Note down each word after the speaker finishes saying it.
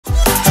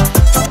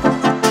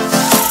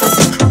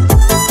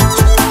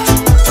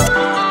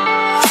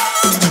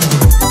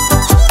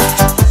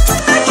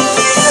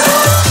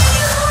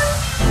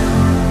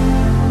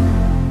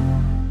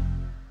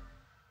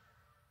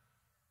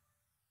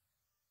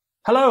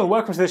Hello and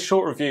welcome to this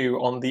short review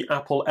on the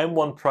Apple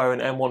M1 Pro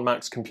and M1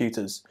 Max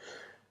computers.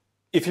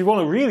 If you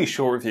want a really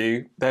short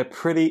review, they're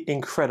pretty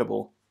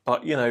incredible,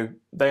 but you know,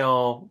 they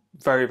are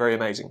very, very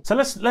amazing. So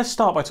let's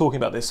start by talking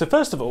about this. So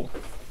first of all,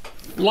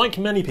 like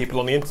many people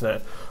on the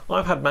internet,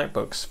 I've had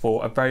MacBooks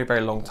for a very, very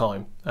long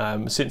time,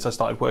 since I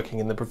started working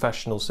in the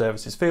professional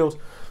services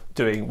field,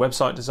 doing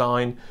website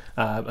design,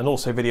 and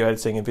also video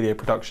editing and video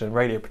production,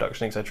 radio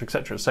production, etc.,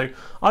 etc. So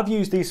I've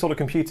used these sort of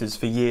computers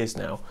for years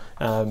now,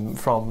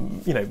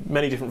 from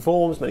many different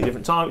forms, many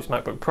different types: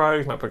 MacBook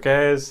Pros, MacBook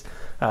Airs,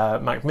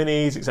 Mac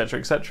Minis, etc.,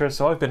 etc.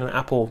 So I've been an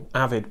Apple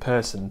avid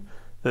person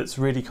that's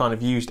really kind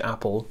of used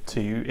Apple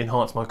to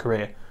enhance my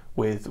career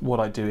with what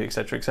I do,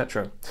 etc.,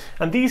 etc.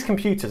 And these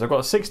computers, I've got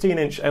a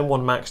 16-inch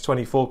M1 Max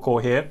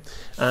 24-core here,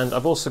 and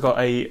I've also got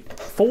a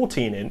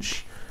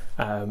 14-inch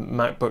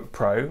MacBook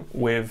Pro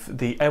with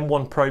the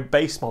M1 Pro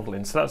base model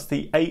in. So that's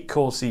the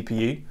 8-core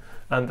CPU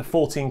and the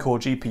 14-core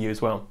GPU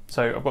as well.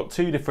 So I've got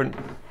two different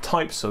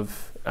types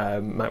of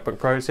MacBook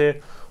Pros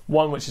here.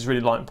 One which is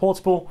really light and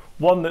portable,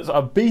 one that's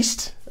a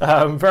beast,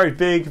 very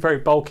big, very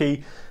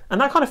bulky,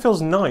 and that kind of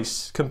feels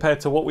nice compared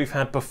to what we've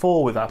had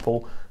before with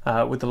Apple,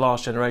 with the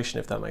last generation,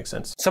 if that makes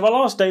sense. So my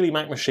last daily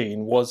Mac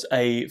machine was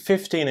a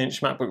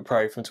 15-inch MacBook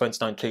Pro from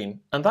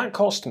 2019, and that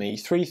cost me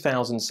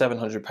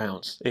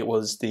 £3,700. It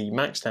was the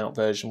maxed out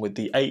version with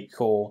the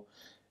 8-core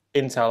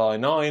Intel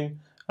i9,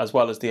 as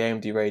well as the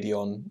AMD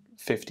Radeon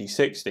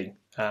 5060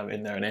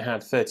 in there, and it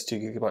had 32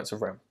 gigabytes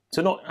of RAM.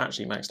 So not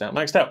actually maxed out,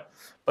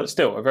 but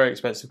still a very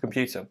expensive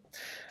computer.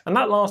 And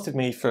that lasted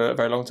me for a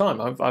very long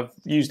time. I've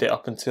used it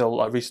up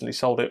until I recently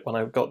sold it when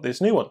I got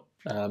this new one,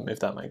 if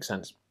that makes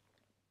sense.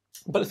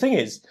 But the thing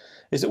is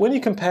that when you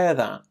compare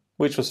that,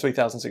 which was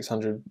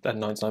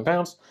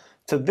 £3,699,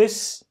 to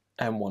this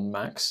M1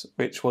 Max,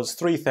 which was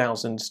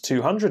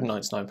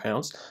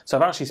 £3,299, so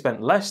I've actually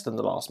spent less than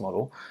the last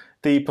model,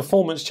 the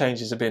performance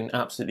changes have been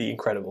absolutely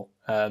incredible,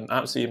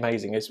 absolutely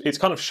amazing. It's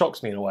kind of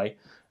shocks me in a way,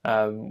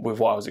 with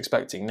what I was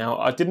expecting. Now,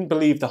 I didn't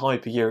believe the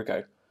hype a year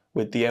ago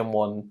with the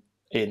M1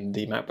 in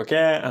the MacBook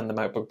Air and the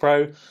MacBook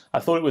Pro. I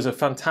thought it was a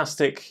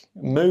fantastic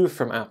move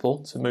from Apple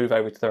to move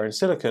over to their own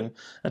silicon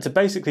and to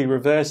basically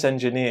reverse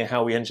engineer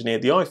how we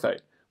engineered the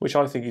iPhone, which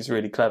I think is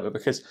really clever,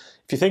 because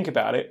if you think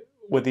about it,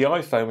 with the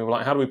iPhone we were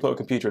like, how do we put a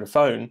computer in a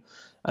phone?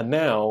 And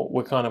now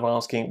we're kind of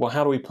asking, well,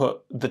 how do we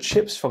put the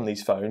chips from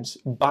these phones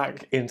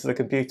back into the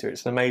computer?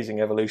 It's an amazing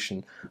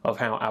evolution of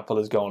how Apple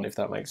has gone, if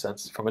that makes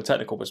sense, from a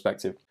technical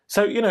perspective.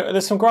 So,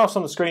 there's some graphs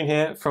on the screen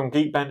here from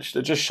Geekbench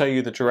that just show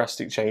you the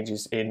drastic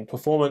changes in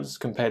performance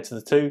compared to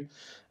the two.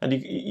 And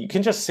you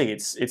can just see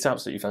it's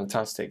absolutely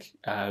fantastic.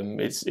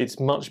 It's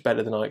much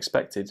better than I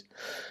expected.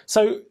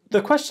 So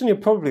the question you're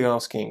probably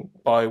asking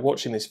by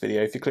watching this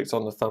video, if you clicked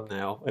on the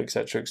thumbnail,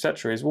 etc.,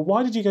 etc., is, well,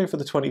 why did you go for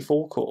the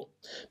 24-core?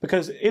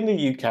 Because in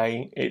the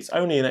UK, it's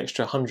only an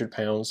extra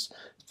 £100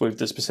 with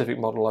the specific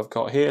model I've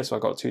got here. So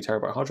I've got a 2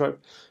 terabyte hard drive.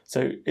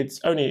 So it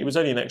was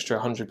only an extra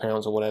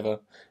 £100 or whatever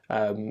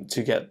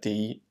to get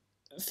the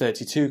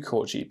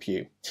 32-core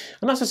GPU.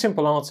 And that's a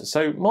simple answer.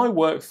 So my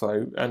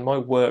workflow and my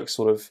work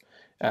sort of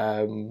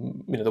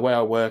the way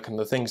I work and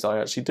the things that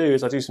I actually do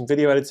is I do some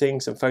video editing,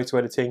 some photo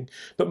editing,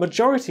 but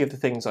majority of the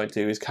things I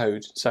do is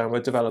code. So I'm a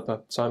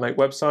developer, so I make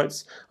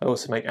websites, I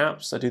also make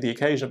apps, I do the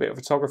occasional bit of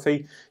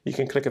photography. You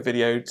can click a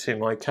video to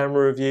my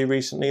camera review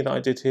recently that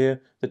I did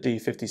here, the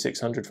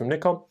D5600 from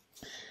Nikon.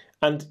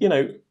 And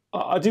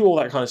I do all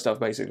that kind of stuff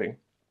basically.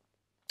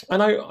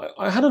 And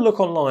I had a look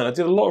online, I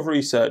did a lot of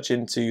research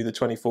into the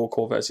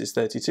 24-core versus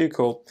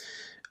 32-core,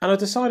 and I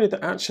decided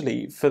that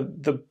actually for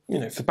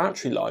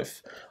battery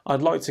life,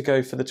 I'd like to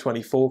go for the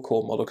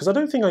 24-core model, because I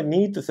don't think I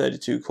need the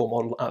 32-core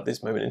model at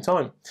this moment in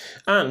time.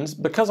 And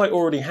because I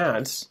already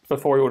had,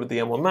 before I ordered the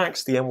M1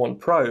 Max, the M1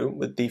 Pro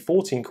with the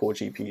 14-core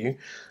GPU,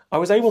 I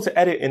was able to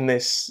edit in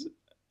this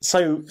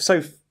so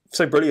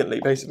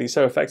brilliantly, basically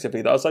so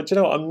effectively, that I was like,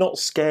 I'm not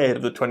scared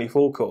of the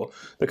 24-core,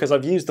 because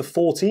I've used the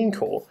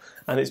 14-core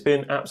and it's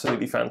been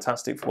absolutely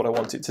fantastic for what I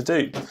want it to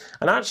do.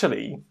 And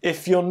actually,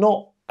 if you're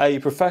not a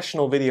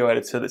professional video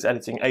editor that's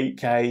editing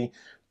 8K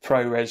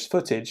ProRes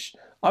footage,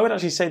 I would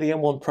actually say the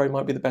M1 Pro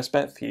might be the best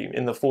bet for you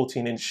in the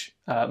 14-inch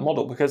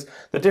model, because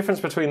the difference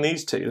between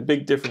these two, the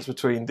big difference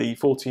between the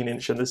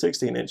 14-inch and the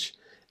 16-inch,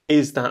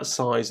 is that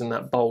size and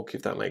that bulk,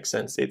 if that makes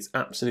sense. It's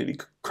absolutely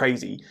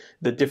crazy,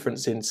 the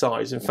difference in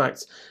size. In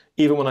fact,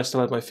 even when I still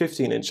had my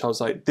 15-inch, I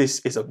was like, this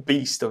is a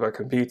beast of a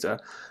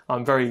computer.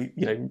 I'm very,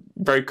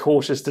 very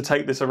cautious to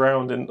take this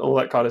around and all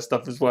that kind of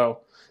stuff as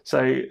well.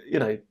 So,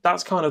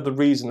 that's kind of the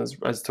reason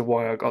as to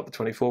why I got the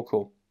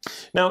 24-core.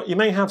 Now, you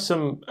may have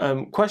some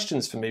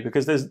questions for me,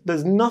 because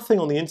there's nothing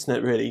on the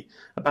internet really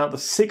about the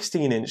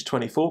 16-inch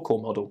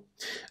 24-core model.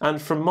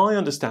 And from my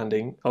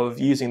understanding of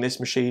using this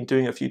machine,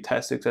 doing a few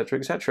tests, etc.,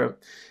 etc.,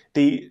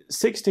 the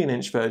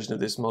 16-inch version of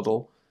this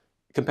model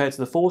compared to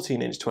the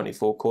 14-inch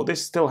 24-core,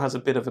 this still has a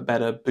bit of a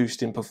better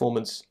boost in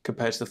performance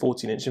compared to the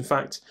 14-inch. In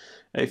fact,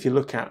 if you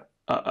look at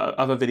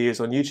other videos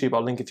on YouTube,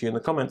 I'll link it to you in the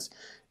comments,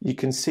 you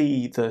can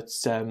see that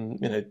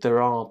you know,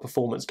 there are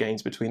performance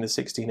gains between the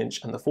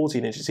 16-inch and the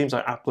 14-inch. It seems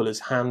like Apple has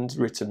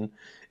handwritten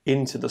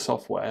into the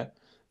software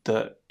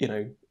that, you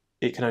know,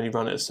 it can only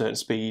run at a certain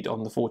speed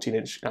on the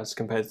 14-inch as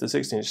compared to the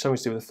 16-inch. Something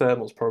to do with the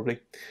thermals, probably,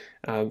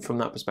 from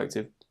that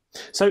perspective.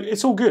 So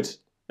it's all good.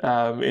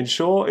 In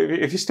short,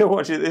 if you're still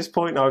watching at this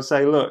point, I would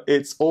say, look,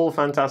 it's all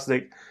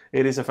fantastic.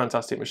 It is a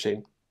fantastic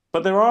machine.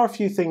 But there are a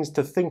few things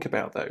to think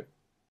about, though.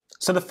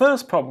 So the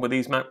first problem with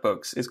these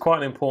MacBooks is quite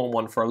an important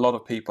one for a lot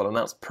of people, and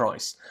that's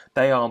price.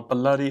 They are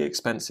bloody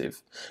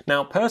expensive.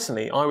 Now,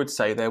 personally, I would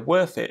say they're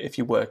worth it if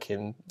you work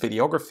in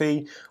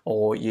videography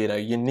or, you know,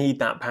 you need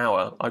that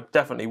power. I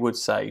definitely would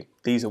say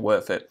these are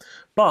worth it.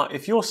 But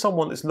if you're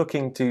someone that's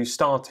looking to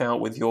start out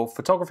with your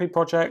photography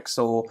projects,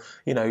 or,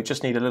 you know,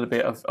 just need a little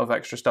bit of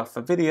extra stuff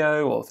for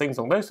video or things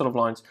along those sort of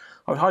lines,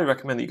 I would highly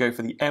recommend that you go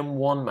for the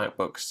M1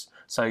 MacBooks.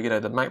 So, you know,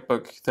 the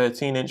MacBook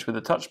 13-inch with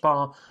a touch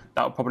bar,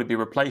 that will probably be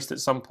replaced at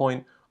some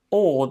point,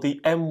 or the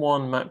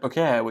M1 MacBook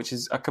Air, which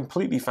is a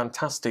completely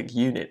fantastic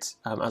unit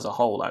as a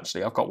whole,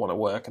 actually. I've got one at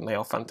work and they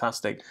are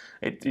fantastic.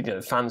 You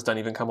know, fans don't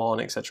even come on,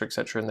 etc.,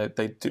 etc., and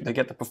they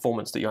get the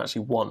performance that you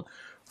actually want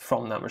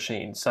from that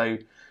machine. So, you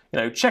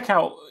know, check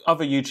out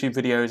other YouTube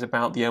videos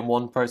about the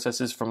M1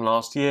 processors from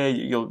last year.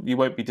 You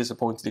won't be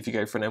disappointed if you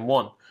go for an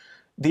M1.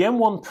 The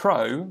M1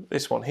 Pro,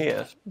 this one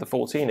here, the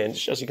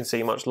 14-inch, as you can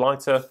see, much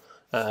lighter.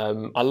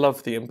 I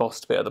love the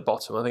embossed bit at the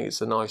bottom. I think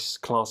it's a nice,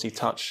 classy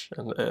touch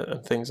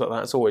and things like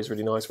that. It's always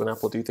really nice when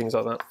Apple do things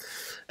like that.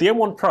 The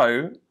M1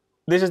 Pro,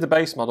 this is the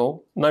base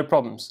model, no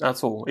problems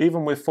at all.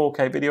 Even with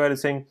 4K video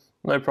editing,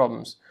 no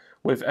problems.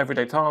 With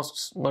everyday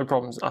tasks, no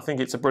problems. I think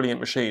it's a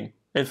brilliant machine.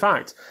 In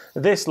fact,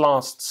 this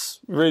lasts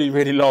really,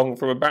 really long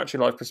from a battery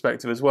life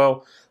perspective as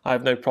well. I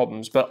have no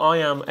problems, but I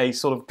am a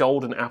sort of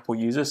golden Apple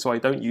user, so I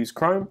don't use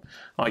Chrome.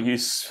 I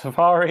use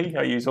Safari,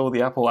 I use all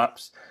the Apple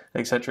apps,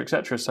 etc.,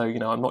 etc. So, you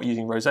know, I'm not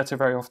using Rosetta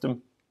very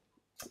often.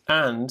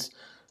 And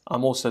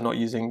I'm also not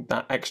using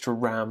that extra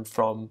RAM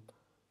from,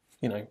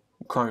 you know,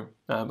 Chrome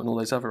and all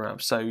those other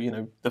apps. So, you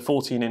know, the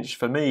 14-inch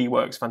for me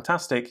works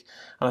fantastic,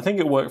 and I think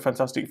it'll work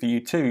fantastic for you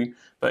too.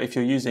 But if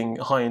you're using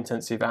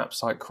high-intensive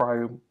apps like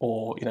Chrome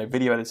or, you know,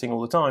 video editing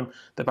all the time,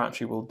 the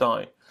battery will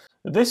die.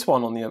 This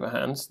one, on the other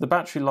hand, the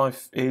battery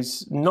life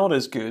is not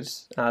as good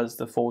as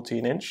the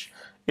 14-inch.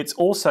 It's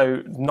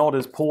also not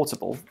as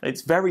portable.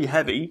 It's very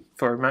heavy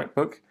for a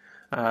MacBook.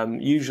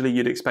 Usually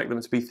you'd expect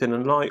them to be thin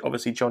and light.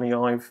 Obviously Johnny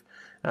Ive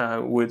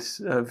would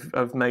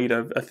have made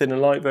a thin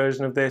and light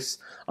version of this.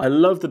 I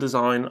love the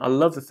design, I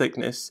love the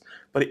thickness,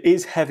 but it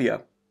is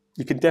heavier.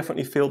 You can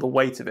definitely feel the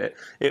weight of it.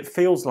 It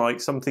feels like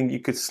something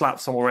you could slap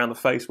someone around the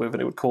face with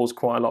and it would cause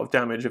quite a lot of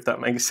damage, if that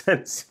makes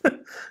sense.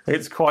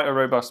 It's quite a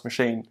robust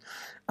machine.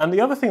 And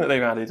the other thing that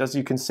they've added, as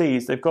you can see,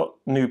 is they've got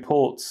new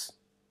ports.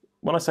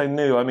 When I say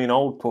new, I mean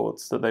old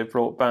ports that they've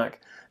brought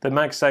back. The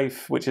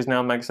MagSafe, which is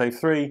now MagSafe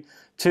 3,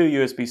 2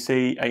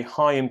 USB-C, a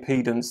high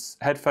impedance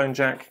headphone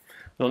jack.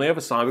 And on the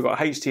other side, we've got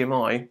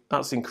HDMI.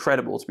 That's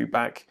incredible to be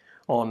back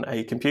on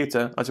a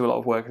computer. I do a lot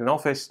of work in an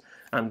office,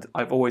 and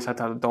I've always had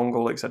to have a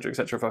dongle, etc.,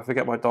 etc. If I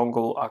forget my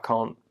dongle, I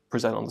can't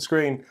present on the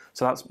screen.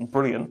 So that's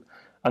brilliant.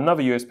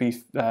 Another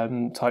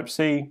USB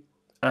Type-C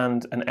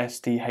and an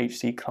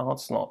SDHC card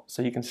slot.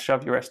 So you can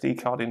shove your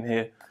SD card in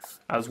here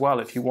as well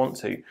if you want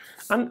to.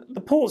 And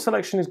the port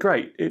selection is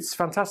great. It's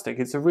fantastic.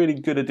 It's a really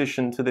good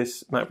addition to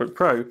this MacBook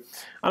Pro.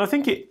 And I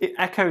think it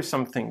echoes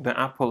something that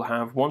Apple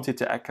have wanted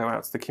to echo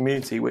out to the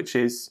community, which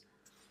is,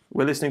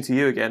 we're listening to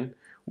you again.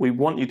 We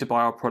want you to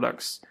buy our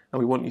products, and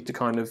we want you to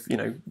kind of, you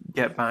know,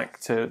 get back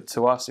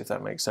to us, if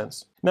that makes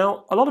sense.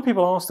 Now, a lot of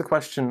people ask the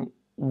question,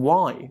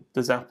 why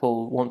does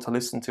Apple want to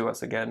listen to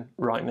us again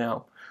right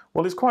now?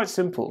 Well, it's quite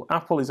simple.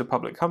 Apple is a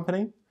public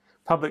company.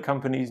 Public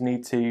companies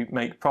need to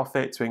make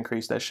profit to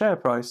increase their share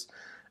price.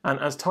 And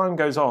as time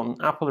goes on,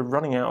 Apple are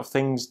running out of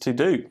things to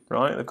do,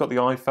 right? They've got the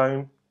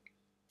iPhone.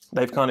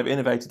 They've kind of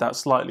innovated that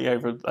slightly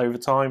over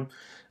time.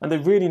 And they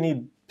really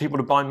need people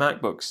to buy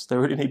MacBooks. They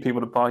really need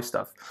people to buy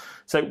stuff.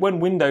 So when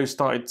Windows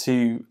started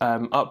to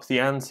up the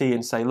ante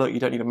and say, look, you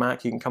don't need a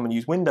Mac, you can come and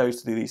use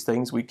Windows to do these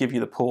things. We give you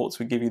the ports,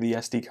 we give you the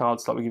SD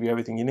card slot, we give you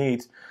everything you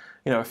need.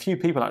 You know, a few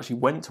people actually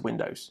went to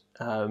Windows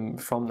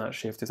from that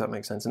shift, if that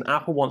makes sense. And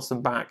Apple wants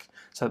them back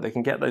so that they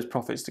can get those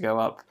profits to go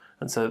up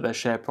and so that their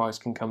share price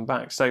can come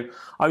back. So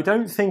I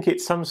don't think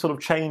it's some sort of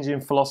change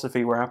in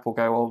philosophy where Apple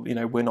go, well, you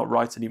know, we're not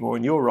right anymore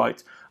and you're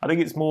right. I think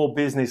it's more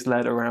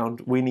business-led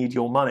around, we need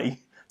your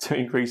money to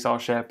increase our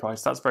share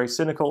price. That's very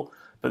cynical,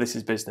 but this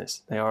is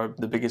business. They are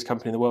the biggest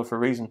company in the world for a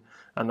reason,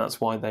 and that's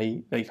why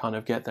they kind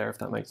of get there, if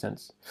that makes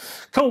sense.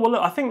 Cool, well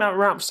look, I think that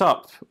wraps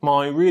up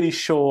my really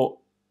short,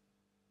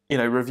 you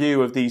know,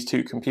 review of these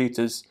two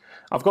computers.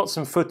 I've got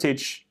some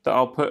footage that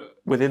I'll put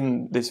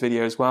within this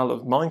video as well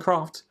of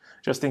Minecraft,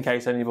 just in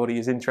case anybody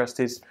is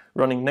interested,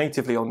 running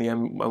natively on the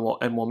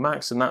M1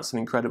 Max, and that's an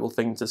incredible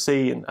thing to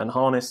see and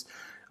harness.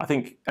 I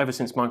think ever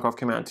since Minecraft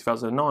came out in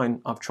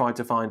 2009, I've tried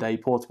to find a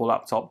portable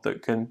laptop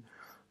that can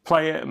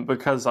play it, and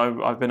because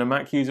I've been a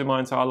Mac user my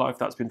entire life,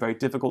 that's been very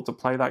difficult to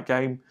play that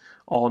game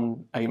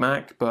on a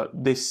Mac, but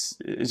this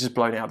is just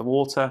blowing it out of the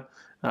water,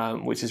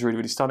 which is really,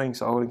 really stunning.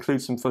 So I will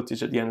include some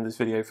footage at the end of this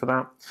video for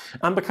that.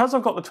 And because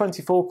I've got the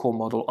 24-core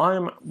model, I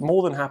am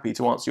more than happy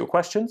to answer your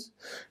questions,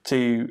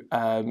 to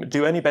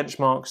do any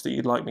benchmarks that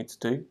you'd like me to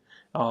do,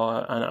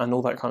 and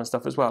all that kind of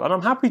stuff as well. And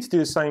I'm happy to do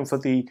the same for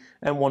the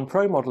M1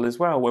 Pro model as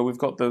well, where we've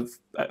got the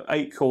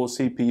 8-core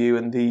CPU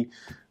and the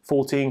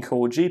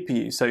 14-core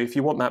GPU. So if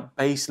you want that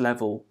base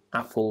level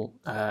Apple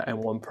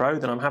M1 Pro,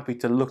 then I'm happy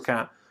to look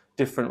at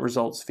different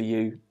results for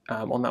you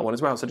on that one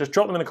as well. So just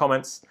drop them in the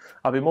comments.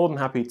 I'll be more than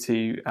happy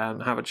to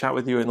have a chat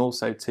with you, and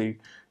also to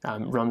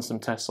run some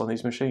tests on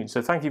these machines.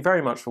 So thank you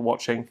very much for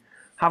watching.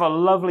 Have a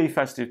lovely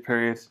festive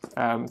period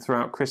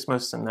throughout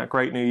Christmas and that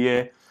great new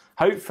year.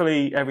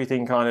 Hopefully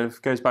everything kind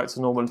of goes back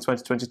to normal in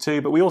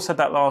 2022, but we all said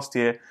that last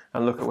year,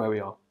 and look at where we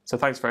are. So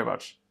thanks very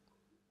much.